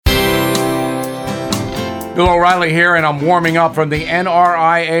Bill O'Reilly here, and I'm warming up from the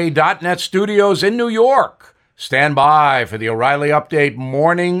NRIA.net studios in New York. Stand by for the O'Reilly Update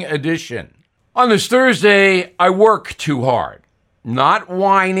Morning Edition. On this Thursday, I work too hard. Not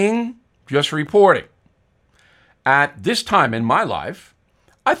whining, just reporting. At this time in my life,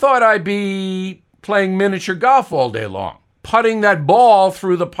 I thought I'd be playing miniature golf all day long, putting that ball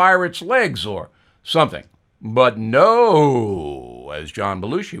through the Pirates' legs or something. But no, as John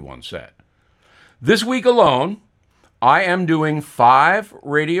Belushi once said. This week alone, I am doing 5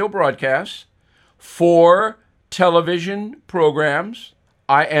 radio broadcasts, 4 television programs.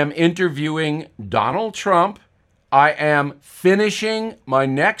 I am interviewing Donald Trump. I am finishing my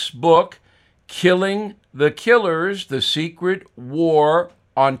next book, Killing the Killers, The Secret War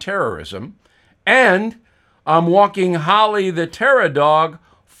on Terrorism. And I'm walking Holly the Terror Dog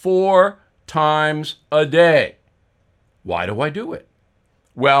 4 times a day. Why do I do it?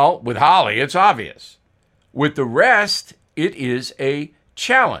 Well, with Holly, it's obvious. With the rest, it is a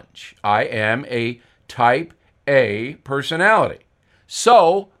challenge. I am a type A personality.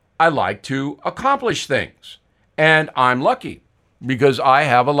 So I like to accomplish things. And I'm lucky because I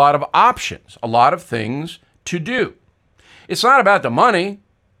have a lot of options, a lot of things to do. It's not about the money.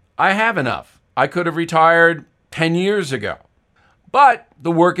 I have enough. I could have retired 10 years ago. But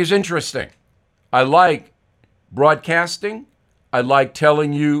the work is interesting. I like broadcasting. I like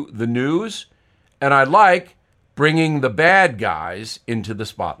telling you the news, and I like bringing the bad guys into the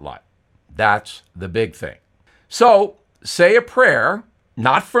spotlight. That's the big thing. So say a prayer,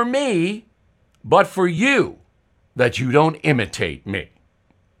 not for me, but for you, that you don't imitate me.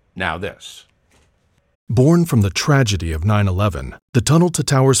 Now this. Born from the tragedy of 9/11, the Tunnel to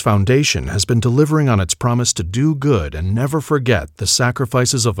Towers Foundation has been delivering on its promise to do good and never forget the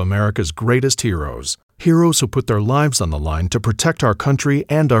sacrifices of America's greatest heroes. Heroes who put their lives on the line to protect our country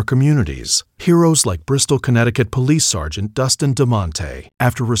and our communities. Heroes like Bristol, Connecticut Police Sergeant Dustin DeMonte.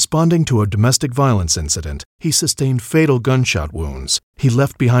 After responding to a domestic violence incident, he sustained fatal gunshot wounds. He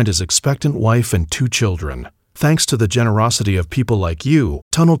left behind his expectant wife and 2 children. Thanks to the generosity of people like you,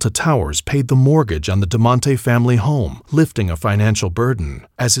 Tunnel to Towers paid the mortgage on the DeMonte family home, lifting a financial burden.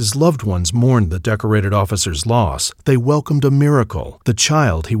 As his loved ones mourned the decorated officer's loss, they welcomed a miracle, the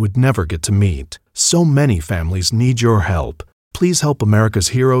child he would never get to meet. So many families need your help. Please help America's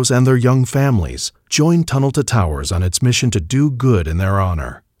heroes and their young families. Join Tunnel to Towers on its mission to do good in their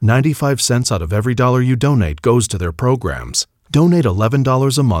honor. 95 cents out of every dollar you donate goes to their programs. Donate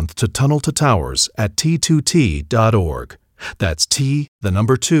 $11 a month to Tunnel to Towers at T2T.org. That's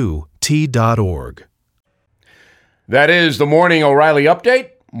T2T.org. That is the Morning O'Reilly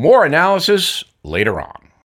Update. More analysis later on.